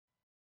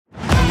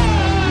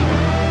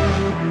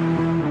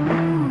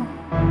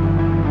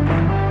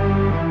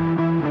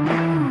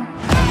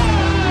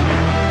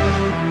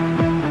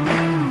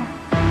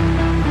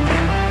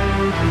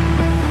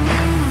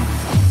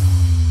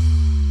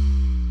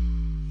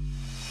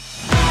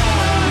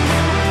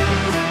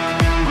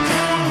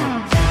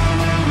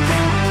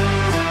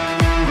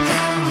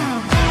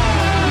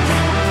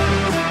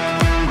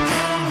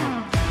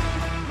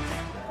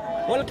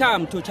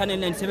Welcome to channel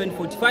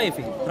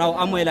 9745. Rao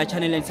amoela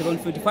channel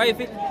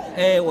 9745.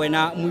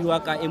 Wena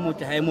muiwaka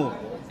emote haimo.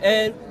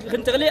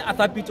 Rentegele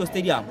Afapito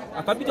Stadium.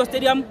 Afapito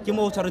Stadium ke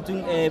mo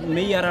tshwaretseng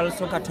Mayoral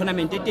soccer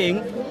tournament teng.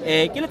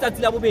 Ke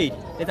letsatsi la bobedi,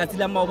 letsatsi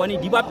la maobane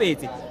di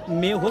bapetse.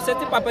 Mme ho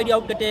setse papadi ya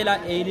ho qetela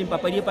leng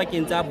papadi e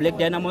pakeng tsa Black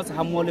Dynamos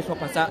ha mmoho le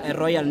hlopha sa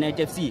Royal Knight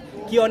FC.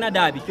 Ke yona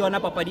derby, ke yona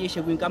papadi e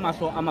shebuweng ka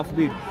mahlo a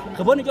mafubedu.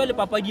 Re bone jwale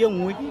papadi e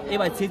nngwe e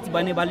batshetsi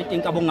ba ne ba le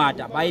teng ka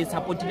bongata, ba e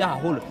supportile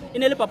haholo. E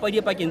ne le papadi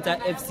e pakeng tsa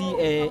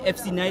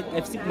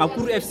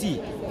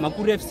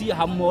Makuru FC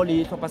ha mmoho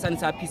le hlopha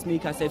sa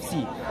Peacemakers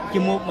FC. Ke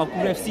mo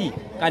Makuru FC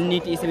ka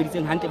nnete e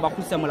sebeditseng hantle ba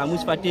kgutsa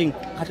molamusi fateng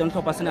kgatlhanong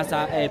hlopha sena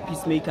sa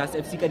Peacemakers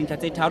FC ka dintlha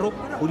tse 3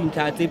 ho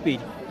dintlha tse 2.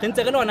 Re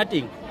ntse re le hona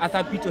teng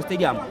Afapito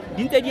Stadium.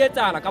 Di ntse di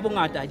etsala ka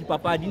bongata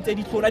dipapadi, di ntse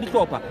di hlola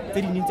dihlopha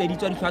tse ding ntse di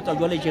tswa dihlwatswa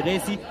jwale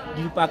jeresi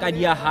di paka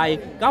di ya hae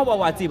ka ho ba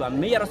wa tseba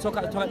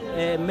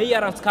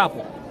Mayoral Cup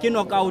ke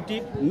knockout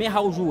mme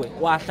ha o jowe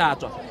wa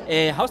hlatswa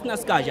ha o sena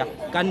skaja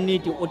ka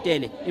nnete o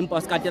tele empa o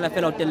skatela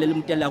fela o telle le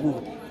motella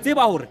ruri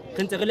tseba hore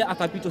re ntse re le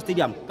Afapito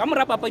Stadium ka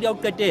mora papadi ya ho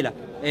qetela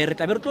re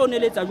tla be re tlo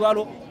neletsa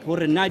jwalo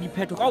hore na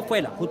diphetho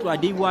kaofela ho tloha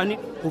day 1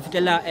 ho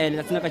fitela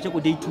letsatsing ka tsheko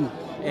day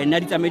 2 na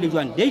di tsamaile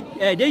jwang day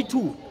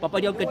 2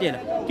 papadi ya ho qetela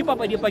ke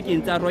papadi e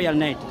pakeng tsa Royal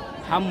Knight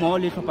ha mmoho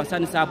le hlopha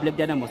sa Black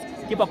Dynamos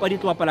ke papadi e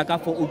tlo bapala ka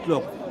 4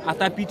 o'clock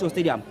Afapito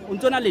Stadium. O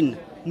ntsona le nna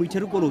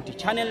Moitheri Koloti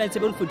channel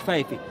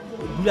 9745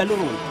 dula le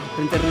rona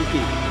re ntse re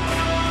teng.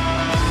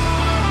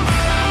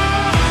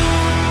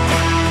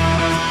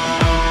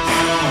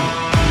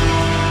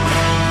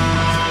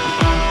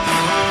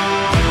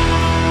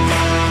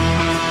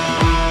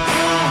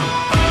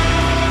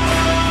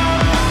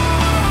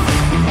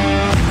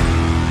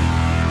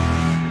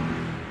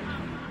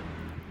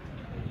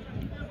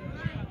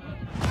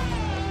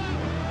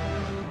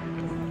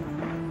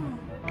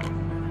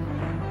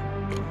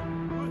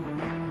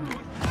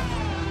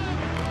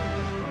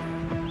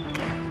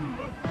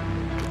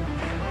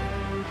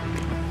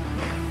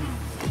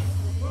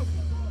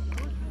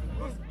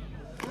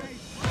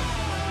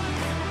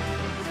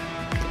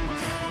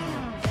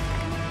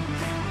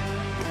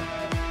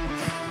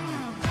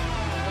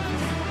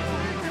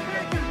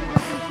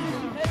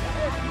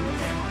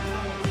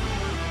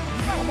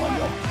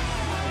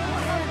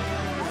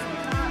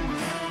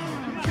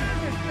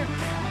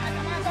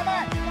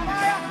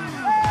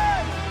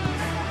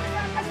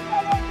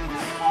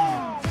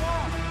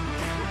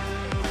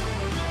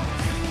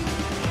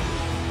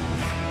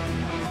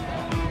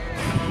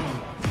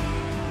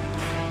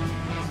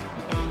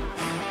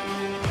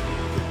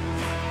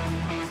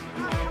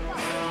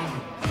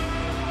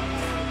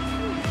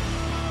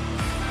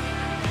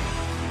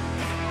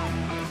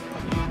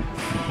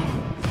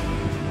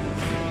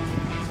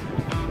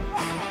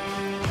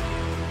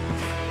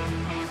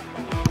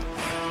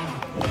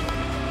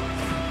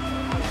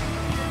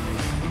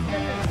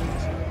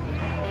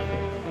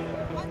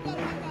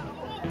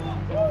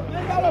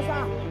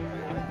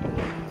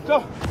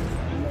 Go.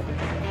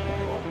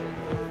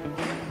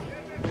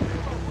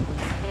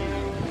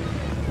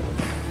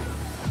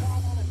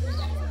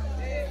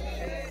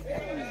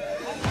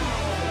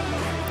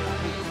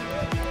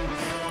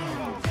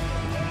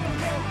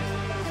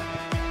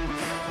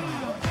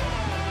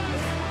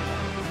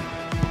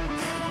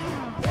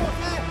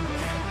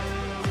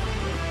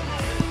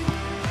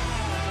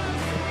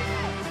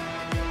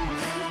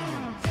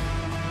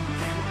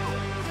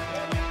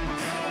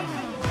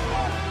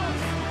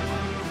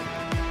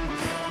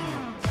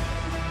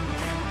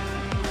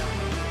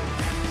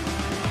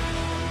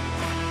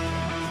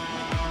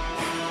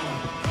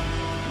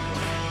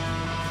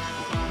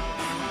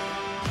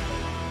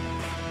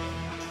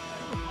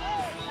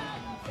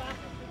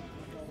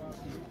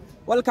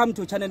 Welcome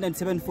to channel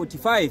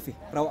 9745.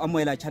 Rao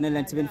amoela channel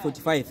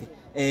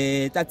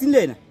 9745. Tatsin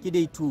lena ke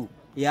day 2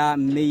 ya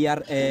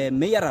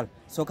Mayoral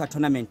soccer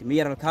tournament,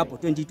 Mayoral Cup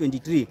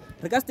 2023.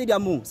 Re ka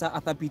stadiumong sa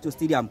Afapito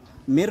Stadium.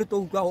 Mme re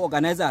tlo utlwa ho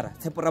organizera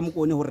Tshepo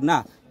Ramokone hore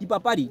na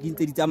dipapadi di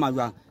ntse di tsamaya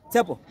jwang.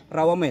 Tshepo,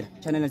 Rao amoela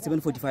channel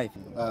 745.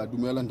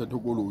 Dumela ntate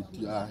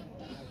Koloti.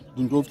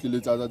 Dintho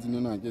fleletsa tsa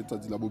tsinena ke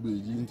tsatsi la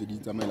bobedi ntse di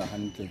tsamaela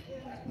hantle.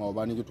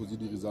 Maobane ke thotse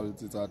di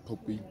results tsa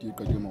top 8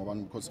 ka ke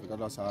maobane because re ka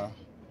tla sa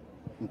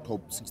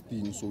top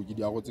 16 so ke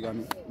di agotse ka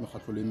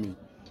mekgatlo le mme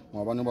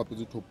maobane ba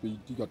petse top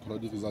 8 ka thola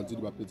di results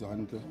di bapetse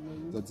hantle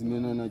tsatsi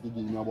nena ke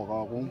game ya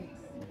boraro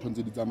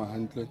ntse di tsamaya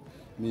hantle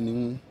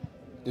meaning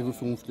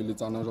everything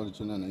fleletsana jwale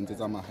tjena ntse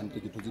tsamaya hantle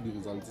ke thotse di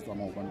results tsa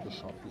maobane ke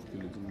sharp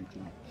fleletsana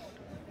tjena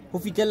ho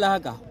fitlela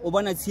haka o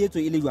bona tshietso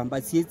e le jwang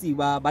ba tshietsi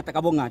ba batla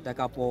ka bongata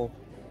kapo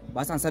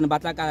ba sansane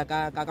batla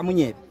ka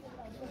monyebe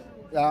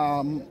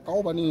ka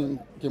o bane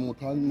ke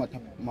motho a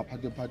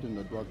maphate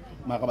ngatwa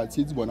mara ba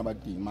tshietsi bona ba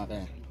teng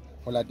mara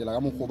ho latela ka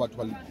mokgo batho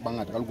ba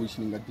bangata ka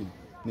location ka teng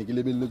ne ke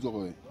lebelletse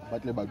gore ba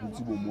tle ba dutse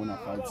bo mona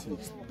fatshe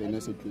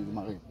tennis e tle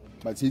mare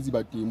ba tshetsi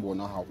ba teng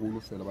bona haholo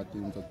fela ba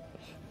teng tsa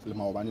le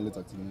maobane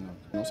letsatsing lena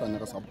no sa ne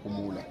re sa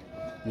phomola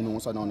mino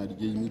sa na ona di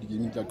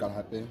game tla qala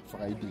hape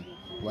Friday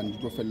wa di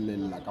tlo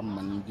fellella ka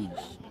Monday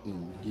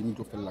game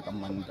tlo fellella ka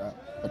Monday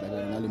ba tla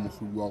bana le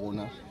mohlodi wa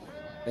rona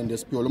and the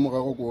sepheo le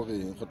morero ke hore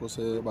re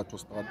tlose batho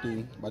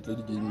strateng ba tle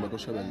di-game ba tlo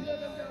shebella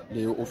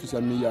le office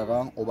ya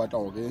Mayoral o batla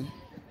hore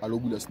a lo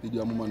bula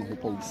stadium mane ho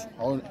Pausu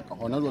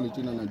hona jwale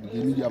tjenana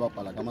di-game di a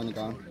bapala ka mane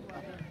ka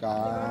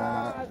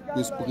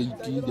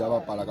Spirit di a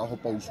bapala ka ho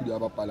Pausu di a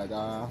bapala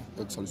ka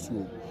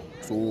Excelsior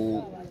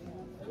so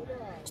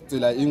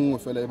tsela e nngwe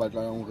fela e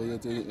batlang re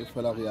etse e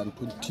fela re ya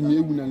ntho team e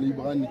winang le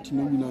brand team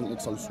e winang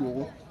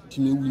Excelsior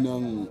team e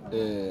winang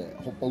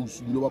ho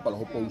Pausu di lo bapala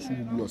ho Pausu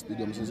ho bula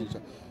stadium se setjha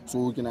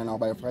so ke nana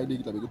by Friday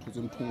ke tla be ke thotse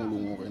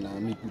mthongolong hore na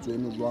meputso e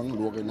mejwang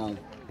le hore nang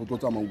ho tlo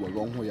tsamauwa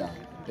jwang ho ya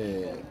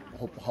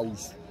ho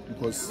house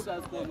because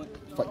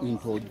fa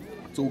intro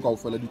tso ka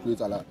ofela di tlo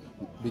etsala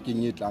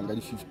bekeng e tlang ka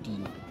di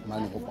 15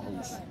 mane ho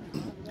house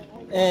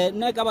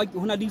nna ka ba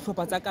hona di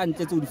dihlopha tsa ka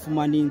ntle tse o di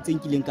fumaneng tse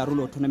nkileng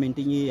karolo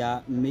tournamenteng e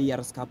ya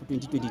Mayoral Cup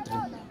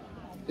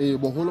 2023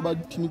 boholo ba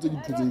team tse di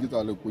thutseng ke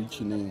tsa le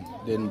coachineng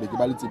then be ke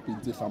ba le tse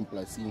hlang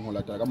plasing ho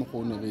latela ka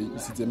mokgone re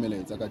isitse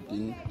melaetsa ka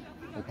teng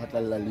ho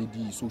phatlalla le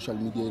di social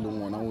media e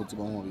leng ona o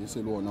tsebang hore se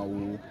le ona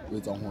o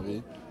etsang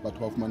hore batho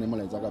ba fumane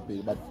melaetsa ka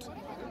pele but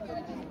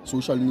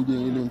social media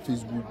e leng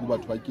Facebook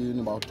batho ba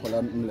kene ba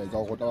thola melaetsa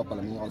ho rota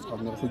bapala Mayoral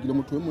Cup ne re hlokile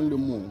motho e mong le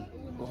mong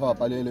go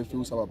bapale le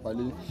feo sa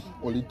bapale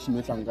o le team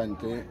e hlang ka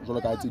ntle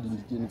jwalo ka tse ding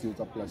di kene tse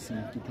tsa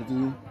plasing ke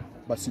thotse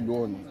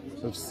Barcelona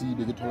FC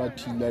be ke thola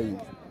T-Line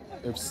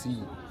FC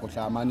go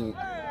tlamane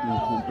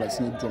mo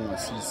plasing e tsong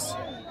assist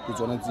ke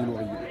tsona tse le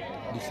hore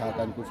di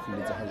hlaka ntlo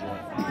fitletsa ha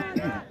jwale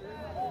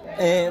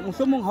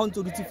mohlomong ha o ntse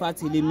o dutse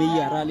fatshe le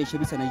Mayoral le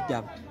shebisana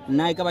ditaba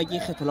nna e ka ba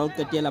ke kgetho la ho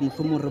qetela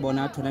mohlomong re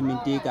bona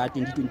tournament e ka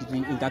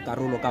 2023 e nka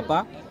karolo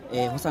kapa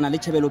ho sana le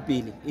tshebelo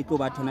pele e tlo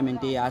ba tournament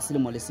ya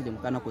selemo le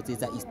selemo ka nako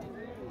tse tsa Easter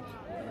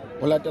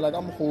ho latela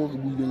ka mokgwa re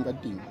buileng ka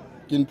teng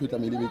ke ntho e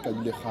tlamehile be ka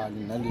dile khale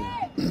nna le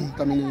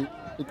tlamehile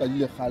e ka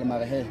dile khale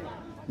mara he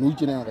no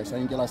itjena re sa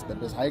nkela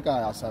steps ha e ka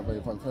ya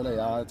survive fela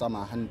ya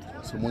tsamaya hantle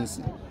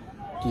semonsi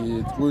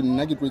ke tlo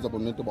nna ke tlo etsa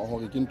bonnete ba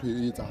hore ke ntho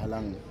e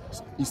etsahalang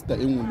Easter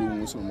e nngwe le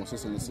nngwe selemo se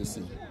seng le se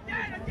seng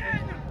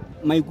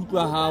maikutlo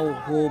a hao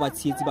ho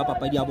batshietsi ba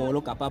papadi ya bolo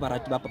kapa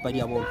barati ba papadi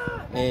ya bolo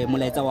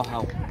molaetsa wa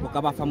hao o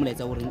ka ba fa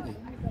molaetsa o reng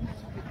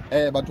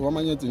batho ba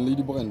manyetseng le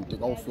di brand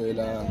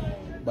kaofela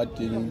ba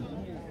teng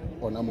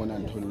ona mona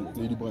ntho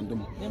le di brand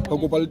mo ka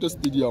kopa le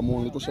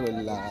stadium le tlo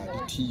shebella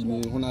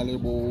di-team hona le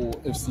bo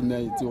FC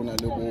Knights hona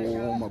le bo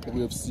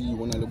Mayoral FC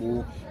hona le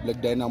bo Black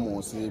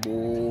Dynamos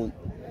bo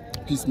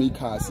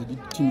Peacemakers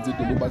di-team tse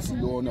teng bo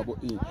Barcelona bo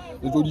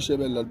le tlo di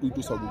shebella le tlo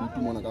itlosa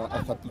bodutu mona ka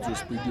Athapitso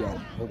Stadium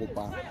go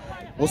kopa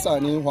ho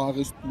sane ho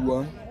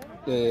arestua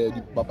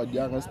dipapadi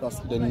ya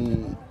Restars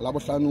then la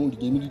bohlano di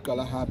game di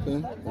qala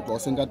hape ho tloha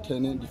senka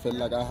 10 di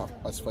fella ka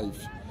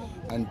 5:30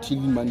 until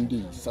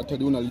Monday.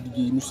 Saturday on a lead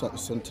game,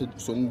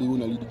 Sunday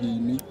on a lead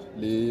game,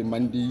 le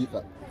Monday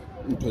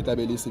ntho e tla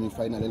be le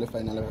semi-final le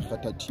final re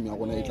kgetha team ya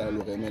rona e tla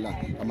lo remela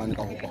ka mane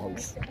ka ho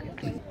house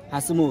ha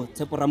se mo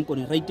Tshepo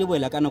Ramkone re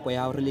iteboela ka nako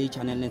ya hore le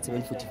channel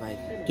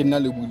 745 ke nna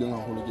le buileng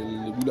haholo ke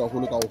le bula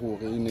haholo ka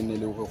hore e nne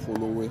le hore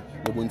followe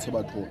le bontshe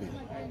batho hore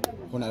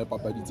hona le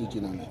papadi tse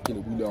kenang ke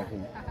le bula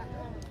haholo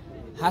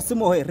ha se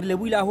mo re le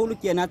buile haholo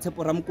ke yena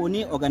Tshepo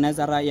Ramkone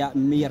organizer ya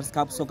Mayoral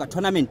Cup Soccer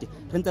Tournament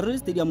re ntse re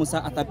stadium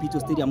sa Athapitso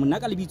Stadium nna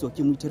ka lebitso ke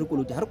Moitheri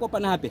Koloti ha re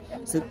kopana hape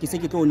ke se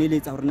ke tlo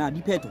neletsa hore na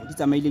diphetho di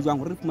tsamaile jwang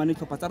hore re fumane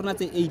tlhopha tsa rona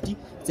tse 80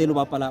 tse lo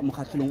bapala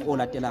mokgahlelong o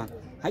latelang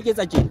ha ke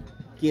etsa tjena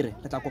ke re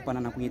tla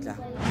kopana nako e tlang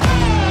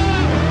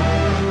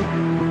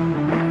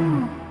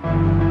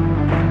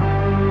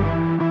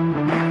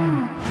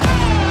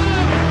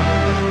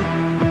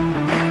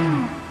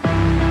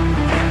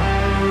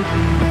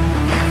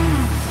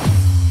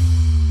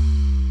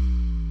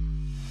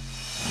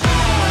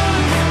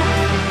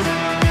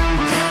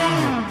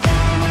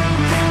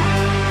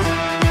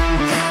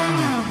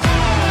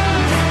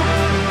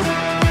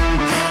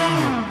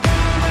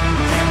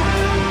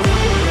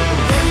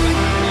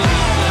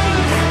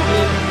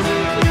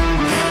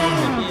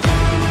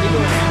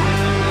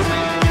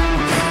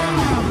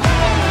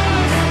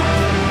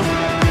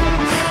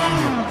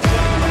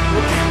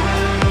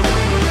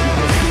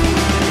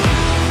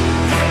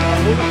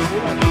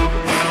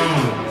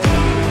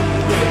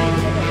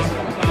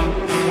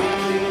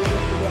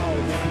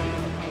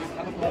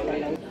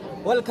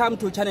Welcome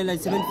to channel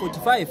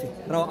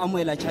 745 ra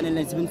amoela channel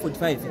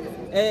 745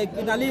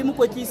 ke na le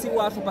mokwetlisi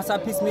wa hlopha sa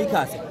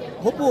Peacemakers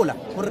hopola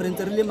hore re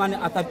ntse re le mane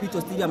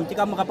Athapitso Stadium ke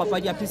ka moga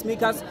papadi ya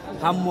Peacemakers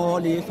ha mmoho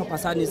le hlopha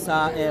sane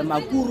sa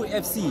Mayoral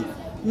FC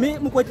mme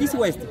mokwetlisi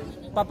West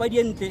papadi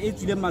e ntle e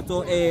tswile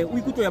matso o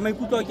ikutlwa ya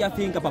maikutlo ke a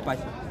feng ka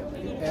papadi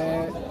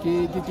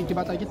ke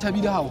batla ke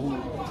thabile haholo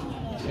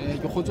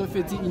ke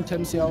khotsofetse in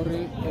terms ya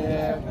hore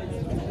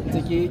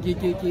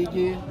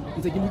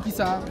ntse ke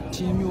lokisa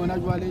team yona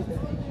jwale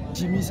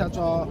team isa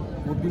tswa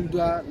ho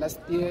builder last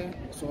year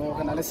so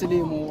re na le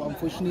selemo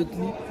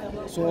unfortunately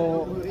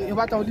so e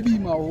batla ho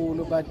lebima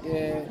haholo but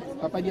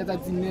papadi ya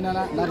tsatsing lena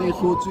la re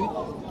hlotswe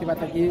ke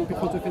batla ke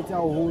khotsofetse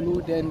haholo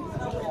then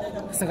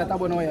se ka ta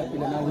bona wa ya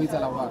pele na ho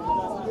itsala wa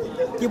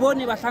ke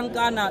bone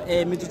bahlankana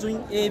metsotsong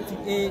e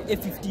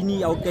 15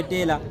 ya o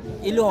ketela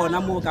e le hona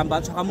mo ka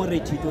ba tshwara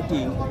morethito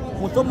teng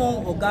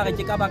mohlomong o ka re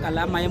ke ka baka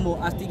la maemo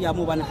a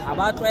stadium bana ha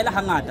ba tloela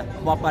hangata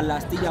ba bapalla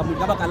stadium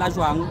ka baka la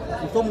jwang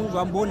mohlomong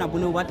jwang bona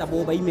bone o batla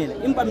bo ba imela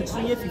empa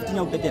metsotsong e 15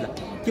 ya o ketela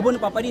ke bone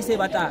papadi se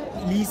batla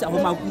lisa ho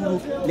makulu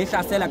le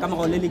hlasela ka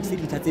morao le lekise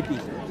ditha tse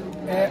pele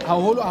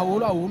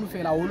haholo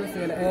fela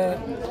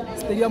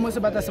stadium se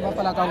batla se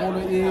bapala karolo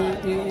e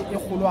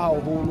kgolo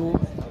haholo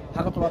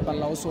ha re tlo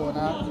bapalla ho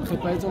sona re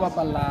tlwaetse ho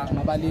bapalla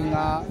mabaleng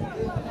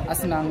a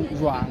senang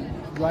jwang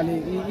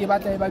jwale e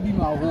batla e ba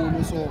bima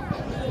haholo so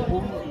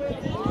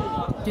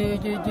ke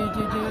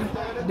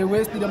the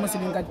way stadium se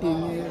leng ka teng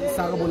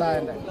sa re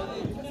bolanda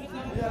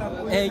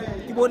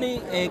ke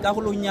bone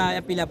karolong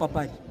ya pele ya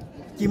papadi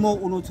ke mo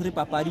o no tshwere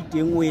papadi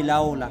teng o e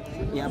laola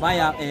ya ba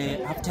ya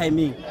half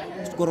timing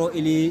skoro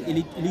ele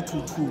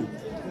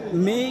 2-2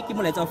 mme ke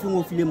molaetsa o feng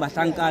o fileng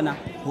bahlankana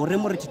hore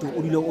morethito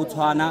o dile o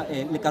tshwana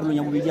le karolong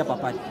ya bobedi ya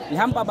papadi le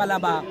hampa bala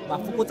ba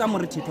fokotsa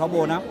morethito wa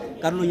bona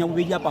karolong ya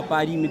bobedi ya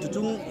papadi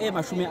metsotsong e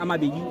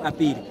 20 a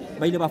pele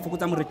ba ile ba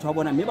fokotsa morethito wa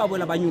bona mme ba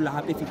boela ba nyolla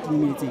hape 15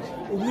 minutes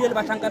o buile le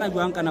bahlankana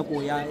jwang ka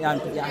nako ya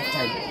half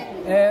time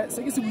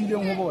se ke se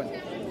buileng ho bona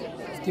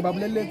ke ba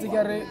bolelletse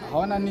ke re ha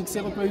ona nix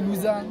e re tlo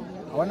iluzang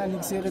ha ona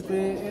nix e re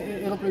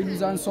tlo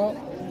iluzang so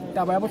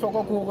taba ya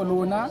bohlokwa ke hore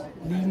lona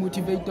le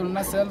motivate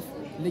lona self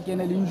le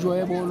kene le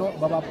enjoyable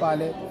ba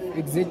bapale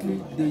exactly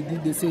they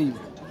did the same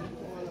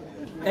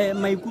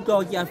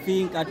maikutlo ke a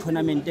feng ka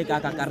tournament ka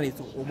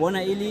kakaretso o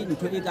bona ile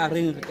ntho e ka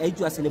reng re ka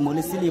itswa selemo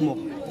le selemo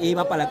e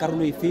bapala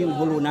karolo e feng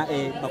ho lona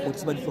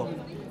bakotsi ba dihlopha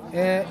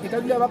e ka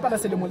dula bapala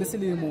selemo le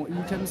selemo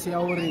in terms ya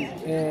hore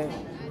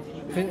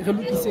re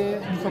lokise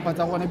dihlopha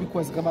tsa rona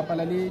because re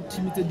bapala le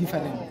team tse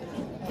different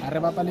re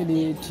bapale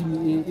le team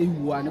e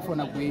one for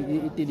nako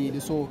e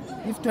telele so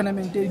if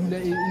tournament e dula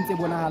e ntse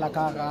bonahala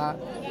ka ga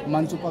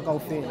Mantsopa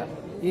kaofela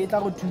e tla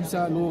go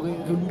thusa le hore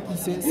re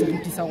lokise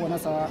seriti sa rona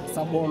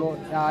sa bolo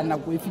ya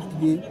nako e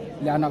fetileng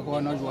le ya nako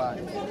ona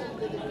jwale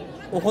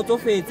o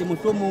khotsofetse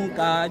mohlomong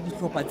ka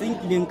dihlopha tse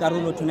nkileng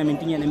karolo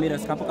tournamenteng ya Mayoral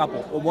kapo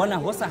o bona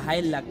ho sa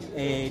haella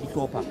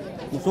dihlopha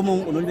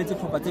mohlomong o no lebetse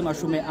dihlopha tse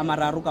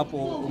 30 kapo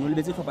o no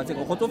lebetse dihlopha tse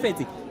o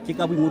khotsofetse ke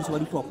ka boingodiso ba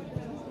dihlopha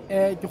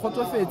ke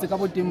khotsofetse ka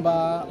boteng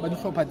ba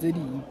dihlopha tse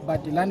ding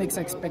but la next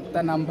expecta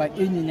number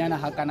e nyenyana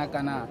ha kana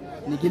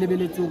ne ke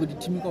lebeletse hore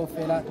di-team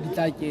kaofela di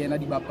tla kena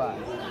di bapala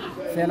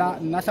fela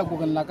nna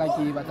hlakoreng la ka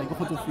ke batla ke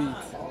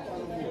khotsofetse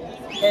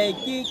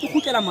ke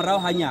khutlela morao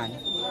hanyane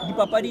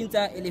dipapading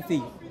tsa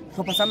LFA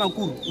hlopha sa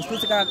Makuru o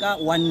hlotse ka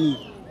 1-0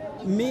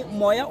 mme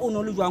moya o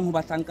no le jwang ho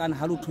bahlankana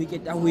ha lo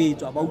thweketa ho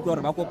etswa ba utlwa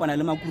hore ba kopana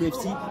le Makuru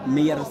FC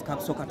Mayoral Cup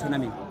Soccer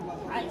Tournament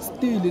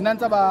still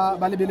nantsa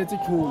ba lebeletse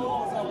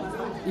tsholo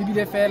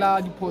ebile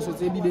fela diphoso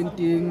tse bileng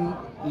teng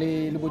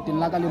le boteng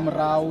la ka le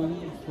morao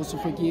ho se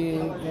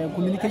hloke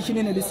communication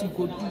ene le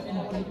siko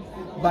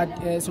but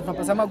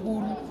sehlopha sa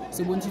Makuru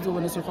se bontshitse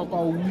hore se hloka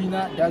ho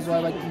wina that's why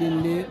ba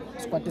tlileng le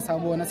squad sa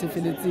bona se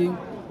feletseng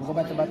hore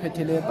ba tle ba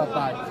phethele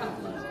papadi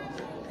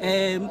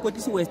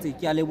mkotlisi West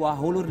ke a leboha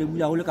haholo re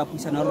bula hole ka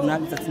puisana rona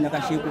letsatsing la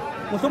kasheko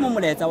mohlomong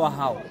molaetsa wa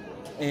hao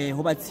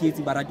ho ba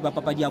tsietsi barati ba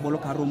papadi ya bolo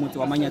ka romotse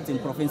wa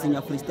Manyatseng provinceng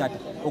ya Free State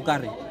o ka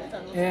re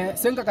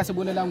se nka ka se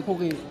bolelang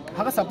hore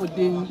ha re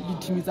supporteng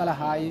di-team tsa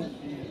lahae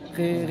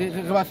re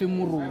ba feng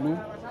morolo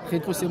re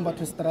tloseng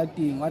batho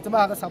strateng wa tseba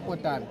ha re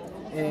supportana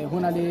ho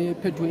na le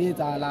phetho e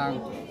etsahalang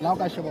la o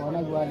ka sheba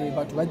hona jwale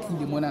batho ba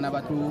tlile monana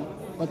ba tlo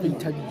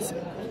ithabisa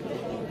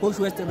Coach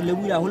West re le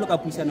bula holo ka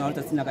puisana wa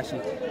letsatsing la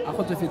kasheko a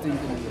kgotsofetseng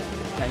ke nna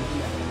thank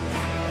you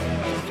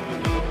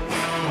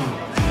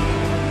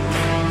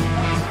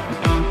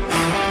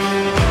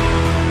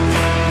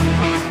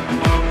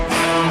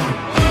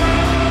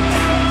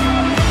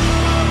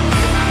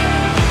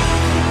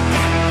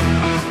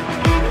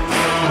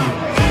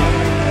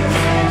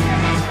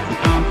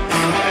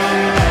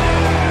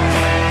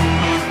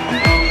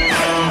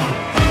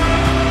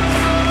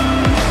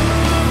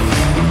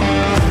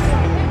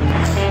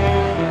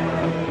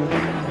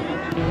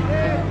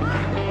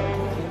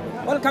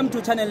Welcome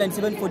to channel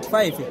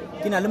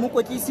 745 ke na le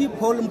mokotlisi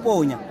Paul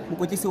Mponya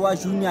mokotlisi wa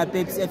Junior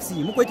Pepsi FC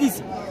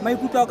mokotlisi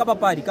maikutlo ka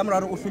papadi ka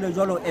moraro o hlile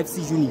jwalo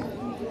FC Junior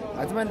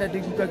a tsema ntate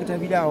ke tloa ke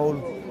thabile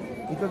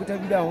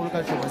haholo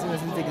ka hloba se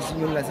se ntse ke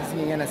senyolla se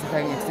senyenyana se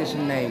tlang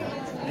extension 9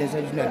 le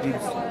sa Junior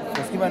Pepsi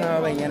se ke bana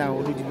ba banyana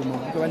haholo dilemo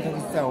ke ba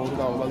nthabisa haholo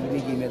ka ba wine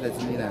game ya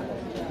tsatsing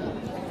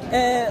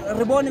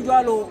re bone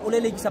jwalo o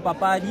lelekisa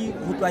papadi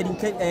ho tloa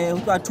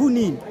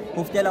 2-0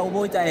 ho fitela o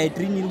botsa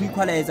 3-0 o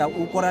equalizer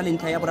o kora le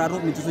ntlha ya boraro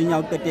metsotsong ya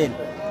ho qetela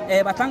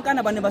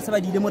bahlankana ba ne ba se ba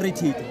dile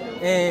morethito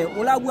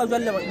o la bua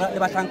jwale le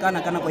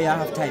bahlankana ka nako ya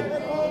half time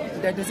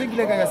ntate se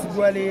kile ka se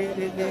bua le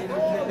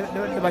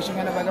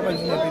bashanyana ba ka ba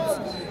Junior Pepsi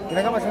ke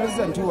la ka ba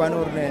tlhalosetsa ntho one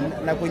hore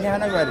nakong ya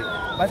hana jwale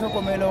ba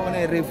hlokomela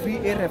hore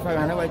referee e refa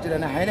hana ba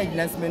tjena ha ena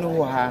announcement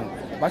ho hang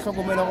ba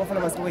hlokomela go fela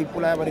ba se ba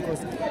ipolaya ba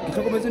because ke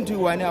hlokometse ntho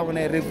one ya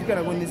bona referee ka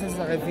nakong se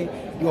sa referee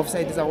di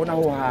offside tsa rona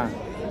ho hang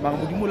ba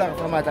modimo la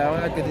fa matla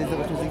ga ka tetse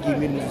ba tlose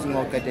game mo se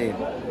ngo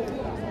qetela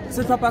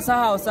setlhopha sa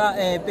hao sa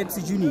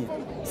Pepsi Junior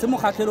se mo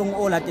kgatlhelong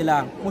o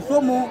latelang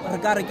mohlomong re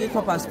ka re ke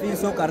tlhopha sefe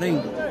se o ka reng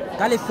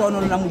ka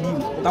lehlono la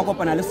modimo o ka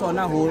kopana le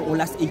sona ho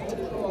last 8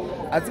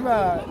 a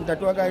tseba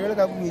ntate wa ka jwale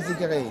ka buitse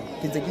ke re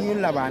ke ntse ke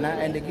nyolla bana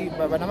and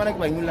bana bana ke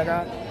ba nyolla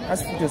ka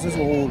sefutho se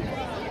seholo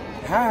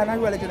ha hana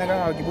jwale ke na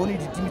ka ke bone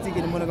ditimi tse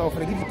ke ne mona ka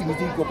ofela ke ditimi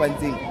tse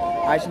ikopantseng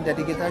a shi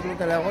ntate ke tla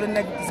tla go le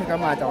nna ke se ka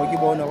matla go ke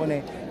bona gone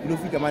ke lo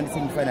fika man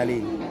semi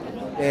finaleng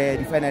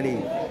di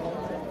finaleng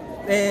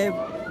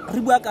re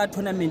bua ka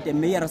tournament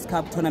Mayoral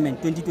Cup tournament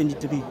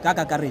 2023 ka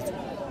kakaretso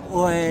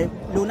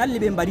lona le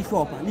beng ba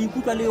dihlopha le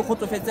ikutlwa le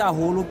kgotsofetse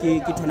haholo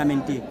ke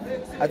tournament e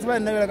a tseba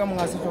nna jwale ka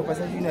monga sehlopha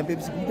sa Junior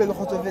Pepsi ke ke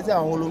kgotsofetse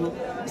haholo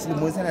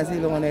selemo sena se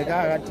le gone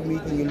ka ga team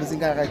e le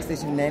ka ga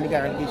extension 9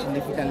 ka ga extension le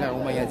fitang ka go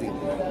mayatse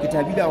ke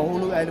thabile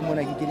haholo a le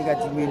mona ke kene ka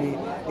team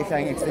e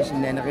tlang extension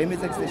 9 re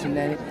emetse extension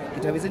 9 ke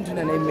thabetse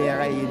ntona na mme ya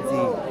ga yetse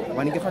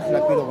bana ke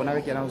fatla pele gona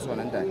re kena go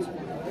sona ntate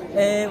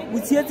o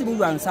tsietse bo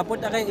jwang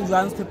supporter e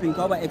jwang stopping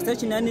ka ba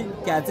extension 9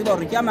 ke a tseba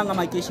hore ke a manga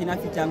makation a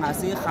fitlang a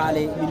se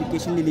khale le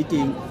location le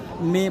teng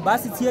mme ba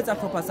se tsietsa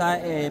tlhopha sa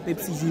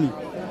Pepsi Junior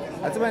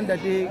a tseba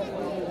ntate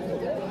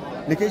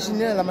location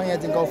le la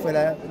manyatseng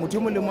kaofela motho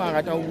mo le mo a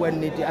rata go bua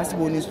nnete a se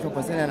bone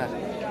setlhopha senana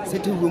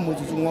se theilwe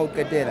motsotsong wa o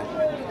qetela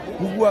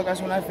go bua ka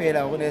sona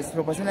fela gore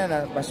setlhopha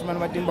senana bashimane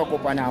ba teng ba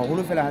kopana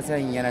haholo fela ha se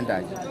a nyana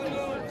ntate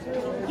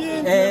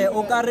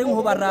o ka reng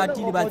ho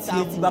barati le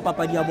batsietsi ba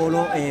papadi ya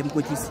bolo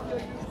mkotlisi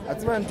a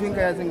tseba ntho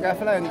nka ya tsenka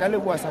fela nka le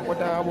bua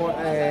supporter ga bo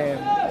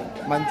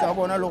mantso a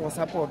bona le go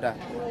supporta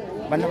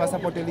bana ba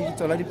supportele di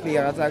tsola di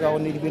player tsa ka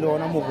gone di bele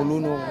ona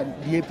mogolono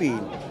di epeng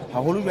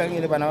haholo jwang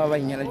le bana ba ba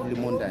nyana di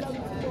le mondate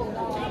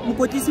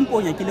mkotlisi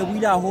Mponya ke le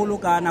buile haholo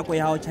ka nako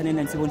ya hao channel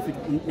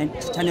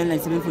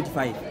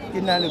 9745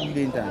 ke nna le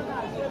buile ntana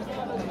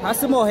ha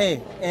se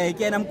mohe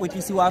ke ena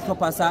mkotlisi wa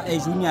tlhopha sa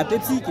Junior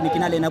Pepsi ke ne ke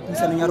na le na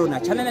puisano ya rona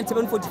channel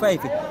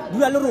 9745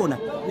 dula le rona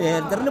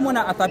re le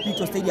mona a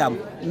Thapito Stadium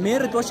mme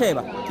re tlo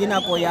sheba ke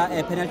nako ya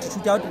penalty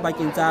shootout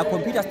bakeng tsa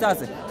Computer Stars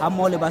ha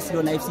mo le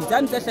Barcelona FC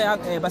tsa ntle ya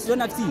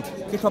Barcelona FC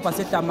ke tlhopha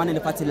se tlamane le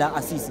fatshe la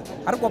Assisi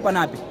ha re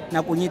kopana nape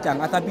nako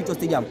nyetang a Thapito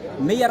Stadium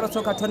Mayoral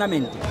Soccer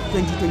Tournament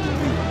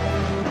 2023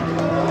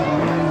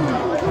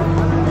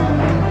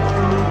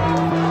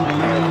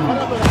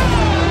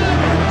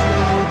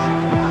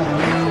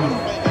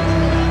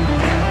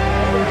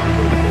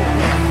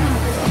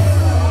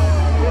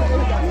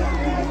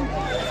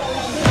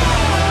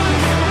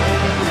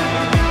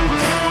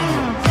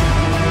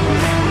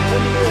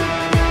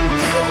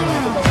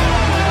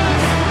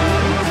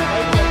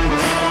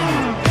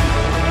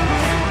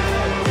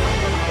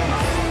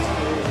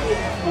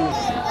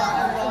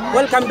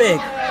 Welcome back,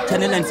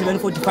 channel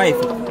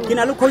 9745.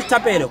 Kina le coach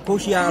Tapelo,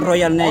 coach ya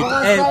Royal Knight.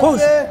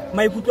 Coach,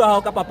 maikutlo a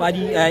hao ka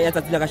papadi ya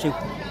tsatsi la kasheko.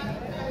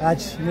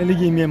 Ach, ne le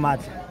game e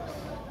matla.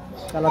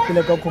 Kala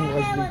pele ka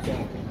congratulate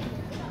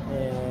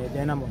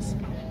Dynamos.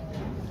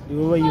 The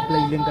way you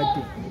play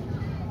lengate,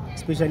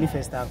 especially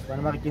first half.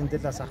 Bana ba re kentse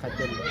tla sa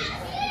khatelo.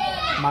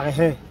 Mare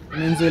he,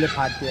 nentse le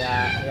part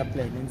ya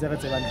play, nentse re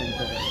tseba nteng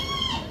tore.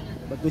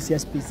 Ba go sia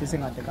space se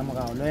ngata ka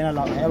morao. Lo yena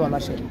la ha ba la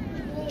shela.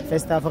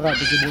 First half ga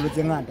ke bolo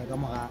tse ngata ka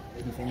mora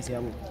defense ya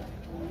bona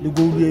le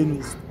goal eno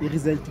e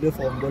result le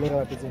from bolo re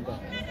ba petseng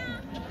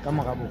ka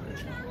mora bona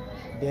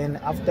then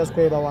after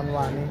score ba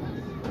 1-1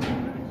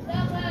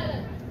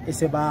 e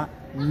se ba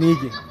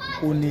nige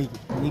I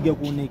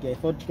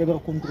thought ke be re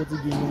control tse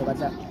game ba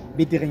tla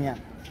beterenya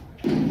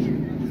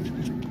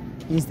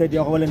instead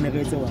ya go le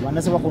meretse wa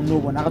bana se ba go no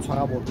bona ga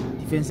tshwara bolo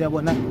defense ya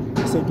bona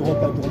se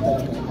dropa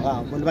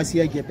bolo ba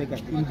sia gap ka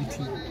in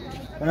between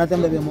bana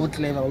tamba be mo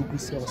clever o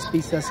kusi go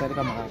space se le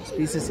ka mara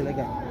space se le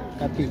ka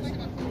page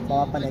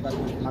ba ba le ba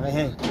mara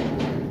he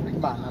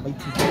bana ba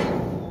ithuta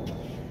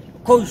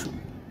coach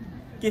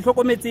ke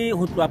hlokometse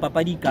ho tloa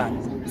papadi ka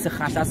se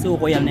kgahla se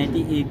Royal Knight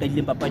e ka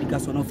dileng papadi ka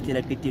sona ho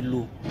fitela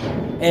qetellong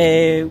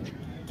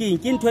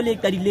ke ntho le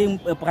ka dileng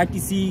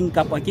practicing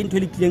kapa ke ntho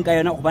le tlileng ka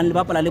yona go bana le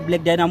bapala le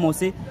Black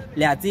Dynamos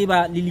le a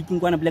tseba le liking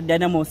kwana Black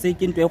Dynamos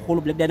ke ntho e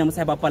kgolo Black Dynamos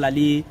ha bapala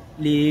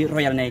le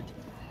Royal Knight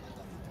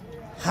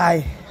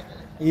hi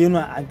you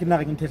know a ke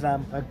na re nthetla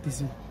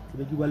practicing ke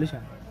be ke bua le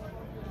shana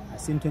a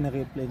se ntho ne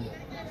re plan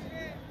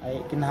ai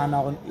ke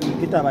nahana gore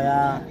ke taba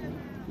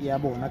ya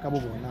bona ka bo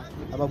bona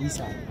ba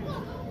buisana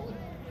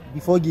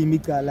before game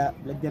ikala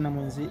Black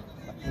Dynamos e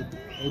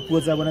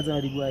puo tsa bona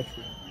tsa di bua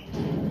fe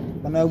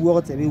bana bua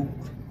go tsebe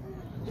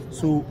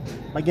so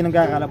ba ke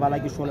nka gala bala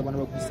ke shole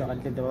bana ba buisa ga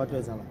ntente ba batho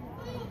etsa ba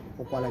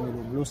go kwala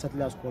melong lo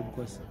satla squad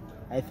because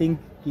I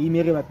think game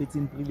re ba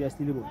petseng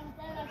previously le bona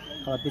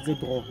ga ba petse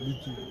draw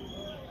league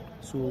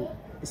so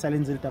it's a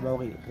little bit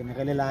about it.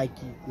 Generally, like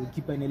you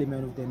keep an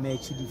element of the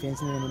match,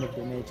 defense element of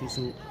the match.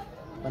 So,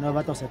 whenever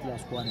I set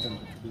last one,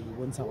 you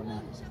won't say one.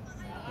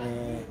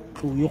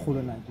 You hold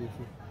on.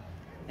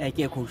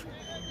 Okay, coach.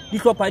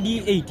 This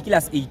papadi 8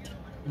 class 8.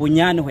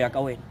 Bonyane ho ya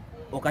ka wena.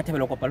 O ka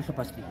thebela go palo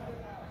hlopa se.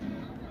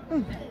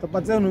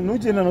 Tapatsa no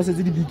jena no se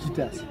di big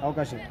hitters. Ha o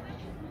ka sheba.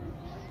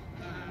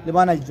 Le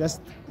bana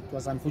just it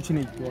was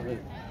unfortunate to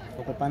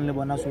go kopana le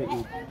bona so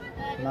 8.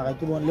 Mara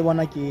ke bona le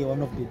bona ke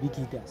one of the big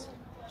hitters.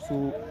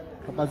 So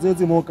papa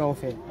tsetse mo ka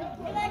ofela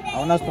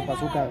ha ona stopper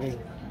so ka re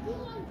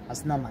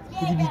asina matla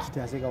ke di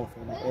bikita se ka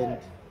ofela and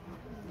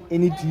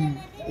any team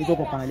e tlo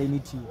kopana le any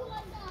team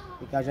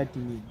e ka ja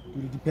team it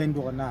will depend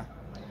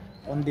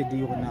on the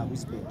day rona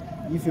who's better.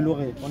 If you look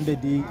on the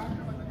day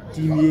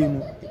team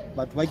eno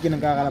batho ba kena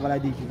ka gala bala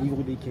di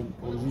they can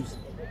produce,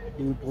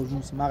 they will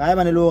produce mara ha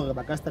bana le hore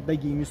ba ka start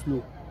game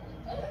slow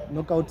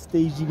knockout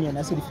stage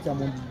yana se di fita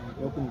mo di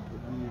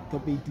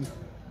top 18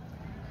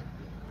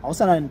 ha o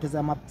sana ntse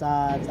tsa map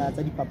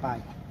tsa di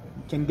papaya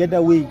can get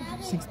away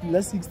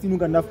 16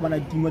 ka nda fumana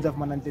team tsa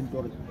fumana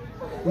ntentori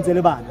ntse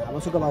le bana ha ba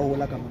soka ba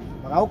hola ka mona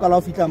mara ha o kala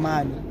o fitla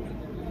mane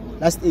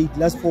last 8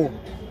 last 4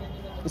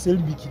 it's a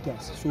big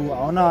hitters so I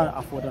wanna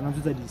afford ana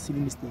tsa di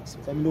silly mistakes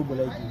family o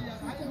bola ke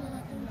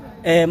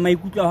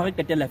maikutlo ha re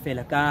qetela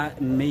fela ka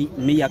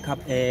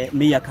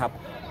Mayoral Cup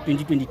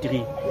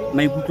 2023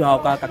 maikutlo ha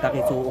o ka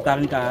kakaretso o ka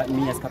reng ka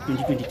Mayoral Cup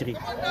 2023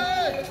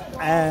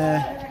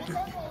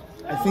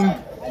 I think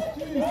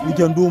we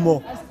can do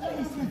more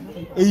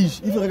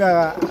age if re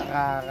ka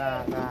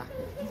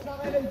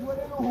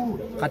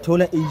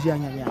thola age ya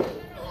nyanya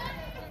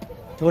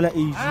thola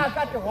age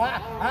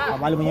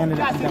ba le monyane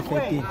le under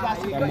 14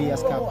 ya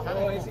Mayoral Cup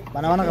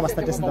bana ka ba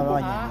start senta ba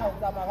nyanya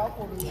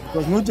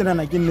because no tjena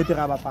na ke nnete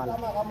ga ba pala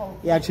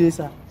ya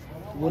chesa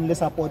won le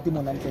support mo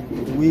nang teng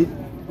we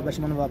ba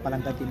shimana ba pala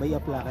ntate ba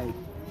apply right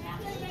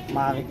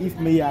mara if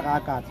Mayoral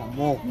ka tla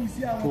more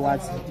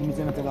towards team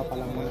tsena tse ba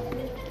pala mona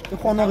ke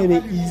khona re be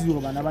easy go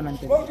bana ba nang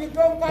teng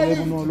re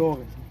bonolo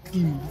re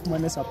team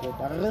fumane support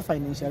re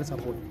financial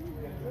support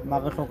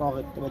mara hloka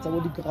hore taba tsa bo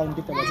di ground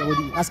taba tsa bo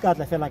di aska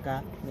tla fela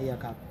ka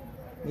Mayoral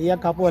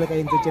Cup ole ka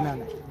entse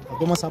tjenana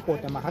go mo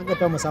support mara ga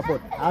ka mo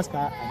support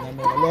aska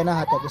anyamela le ena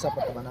hata go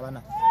support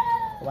bana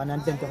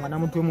nang teng ngwana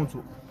motho o motho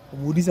o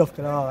modisa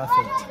fela ba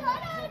fete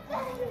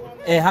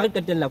ha re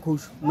qetella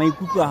coach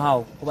maikutlo a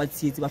hao go ba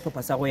tsietsi ba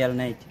hlopha sa Royal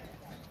Knight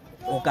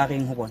o ka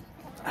reng ho bona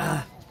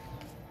ha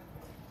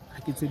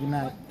ke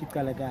tsebina ke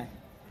kala kae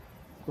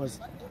because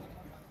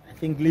I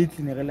think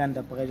lately ne re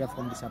under pressure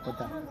from the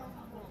supporter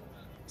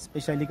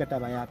especially ka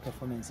taba ya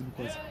performance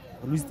because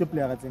we lose the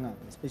player tsenga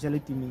especially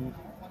teaming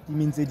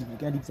tse di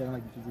ka di tsana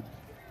di tse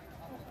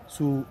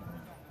so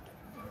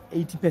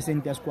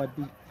 80% ya squad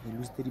we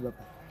lose the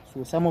bapa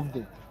so some of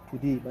them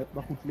today ba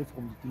go tle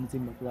from the team tse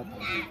di ba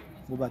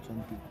go ba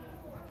tshwanti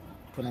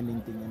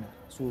tournament yana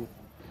so you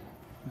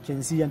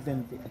can see and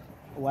then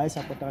why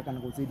supporter ka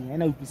nako tse di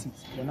ena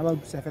utlwisisa bona ba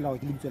utlwisa fela go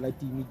ke lebitsela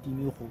team e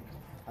go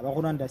ba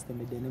go understand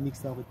the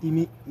dynamics of team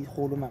e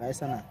golo mara e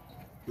sana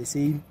the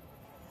same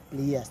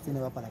players tsene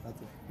ba pala ka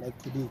tsone like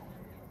today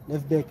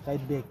left back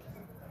right back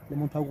le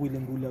motho a go ile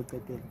ngula o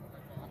qetela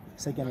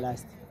second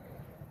last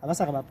aba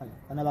sa ga ba pala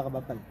bana ba ga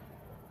ba pala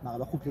mara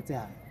ba khutletse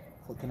ha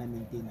go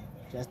tournament ena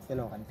just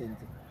fela go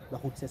ntente ba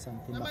go tsesa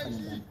something ba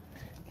fanelana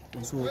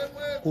so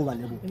go ba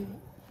lebo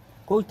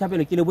Coach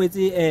Thapelo ke le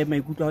boetse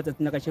maikutlo a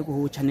tsatsina ka sheko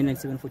ho channel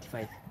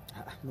 745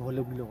 no go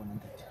lebile gona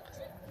ntate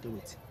ke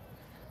boetse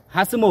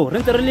ha se mo re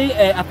ntse re le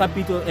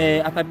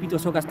Akapito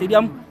Soccer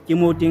Stadium ke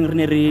mo teng re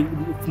ne re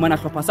fumana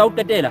hlopha sa o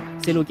qetela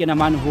se lo kena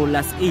mane ho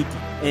last 8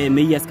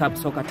 Mayoral Cup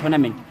Soccer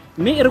Tournament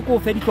mme e re ko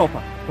fe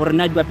dihlopha hore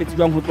na di bapetse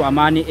jwang ho tloa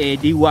mane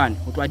day 1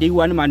 ho tloa day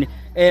 1 mane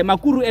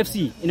Makuru FC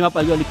e ne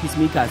bapalwa le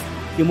Peacemakers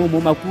ke mo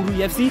Makuru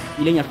FC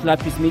ile nya hlola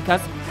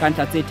Peacemakers ka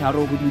ntlha tse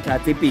tharo go dintlha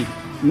tse pedi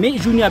mme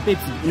Junior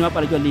Pepsi e ne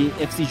bapalwa le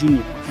FC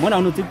Junior mona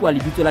o no tse kwa le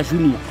bitso la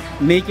Junior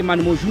mme ke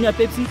mane mo Junior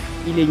Pepsi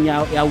ile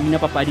nya ya wina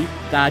papadi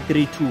ka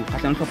 3-2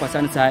 khatlana hlopha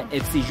sa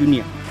FC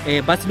Junior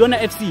Barcelona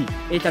FC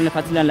e tla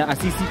lefatsela la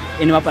Assisi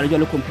e ne bapalwa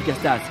le Computer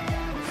Stars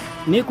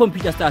ne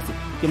Computer Stars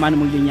ke mane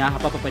mo ile nya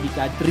hapa papadi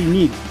ka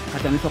 3-0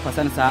 khatlana hlopha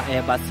sa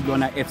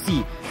Barcelona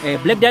FC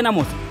Black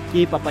Dynamos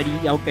ke papadi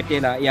ya ho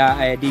qetela ya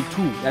day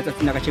 2 ya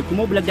tsatsina ka sheko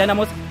mo Black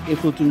Dynamos e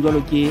hlotsung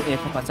jwalo ke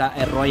hlopha sa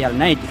Royal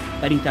Knight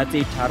ka dintlha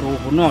tse tharo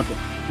ho noto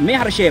mme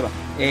ha re sheba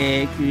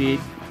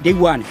day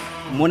 1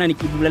 mona ne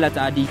ke bulela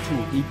tsa day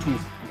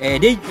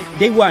 2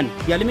 day 1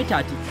 ya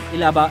limited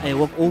ilaba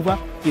walk over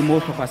ke mo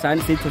hlopha sa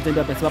se tsotseng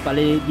ba se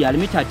bapale ya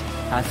limited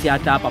ha se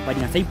ata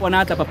papadi sa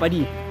ipona tsa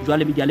papadi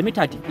jwale media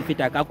limited e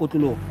feta ka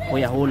kotlolo ho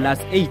ya ho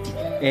last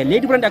 8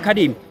 Lady Brand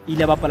Academy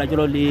ile bapala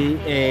jwalo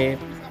le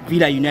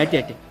Villa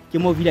United ke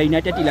mo Villa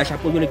United ila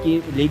shapo jwalo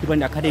ke Lady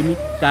Brand Academy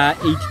ka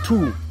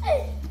 8-2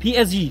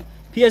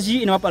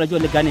 PSG ina bapala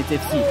jwalo le Garnet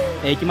FC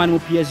ke mane mo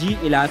PSG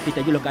ila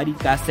feta jwalo ka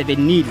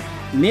 7-0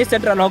 mme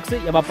Central Hawks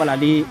ya bapala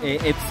le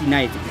FC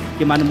Knights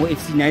ke mane mo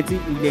FC Knights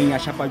ile nya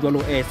shapa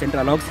jwalo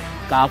Central Hawks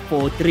ka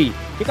 4-3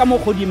 ke ka mo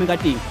kgodime ka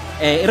teng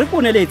re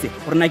poneletse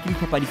gore na ke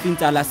ditlhopha di feng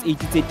tsa last 8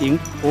 tse teng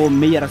o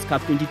Mayoral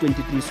Cup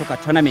 2023 Soccer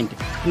Tournament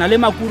na le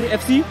Makuru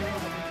FC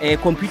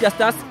Computer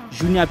Stars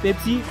Junior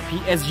Pepsi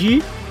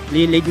PSG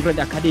le Lady Brand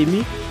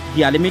Academy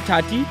di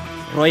Alimitati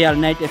Royal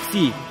Knight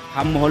FC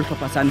ha mmoho le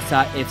hlopha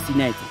sa FC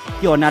Knights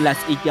ke yona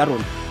last 8 ya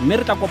rona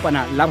mme re tla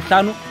kopana la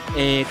bohlano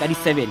ka di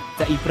 7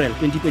 tsa April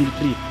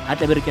 2023 ha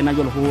tla be re kena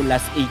jolo ho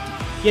last 8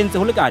 ke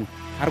ntse ho lekane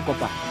ha re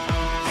kopana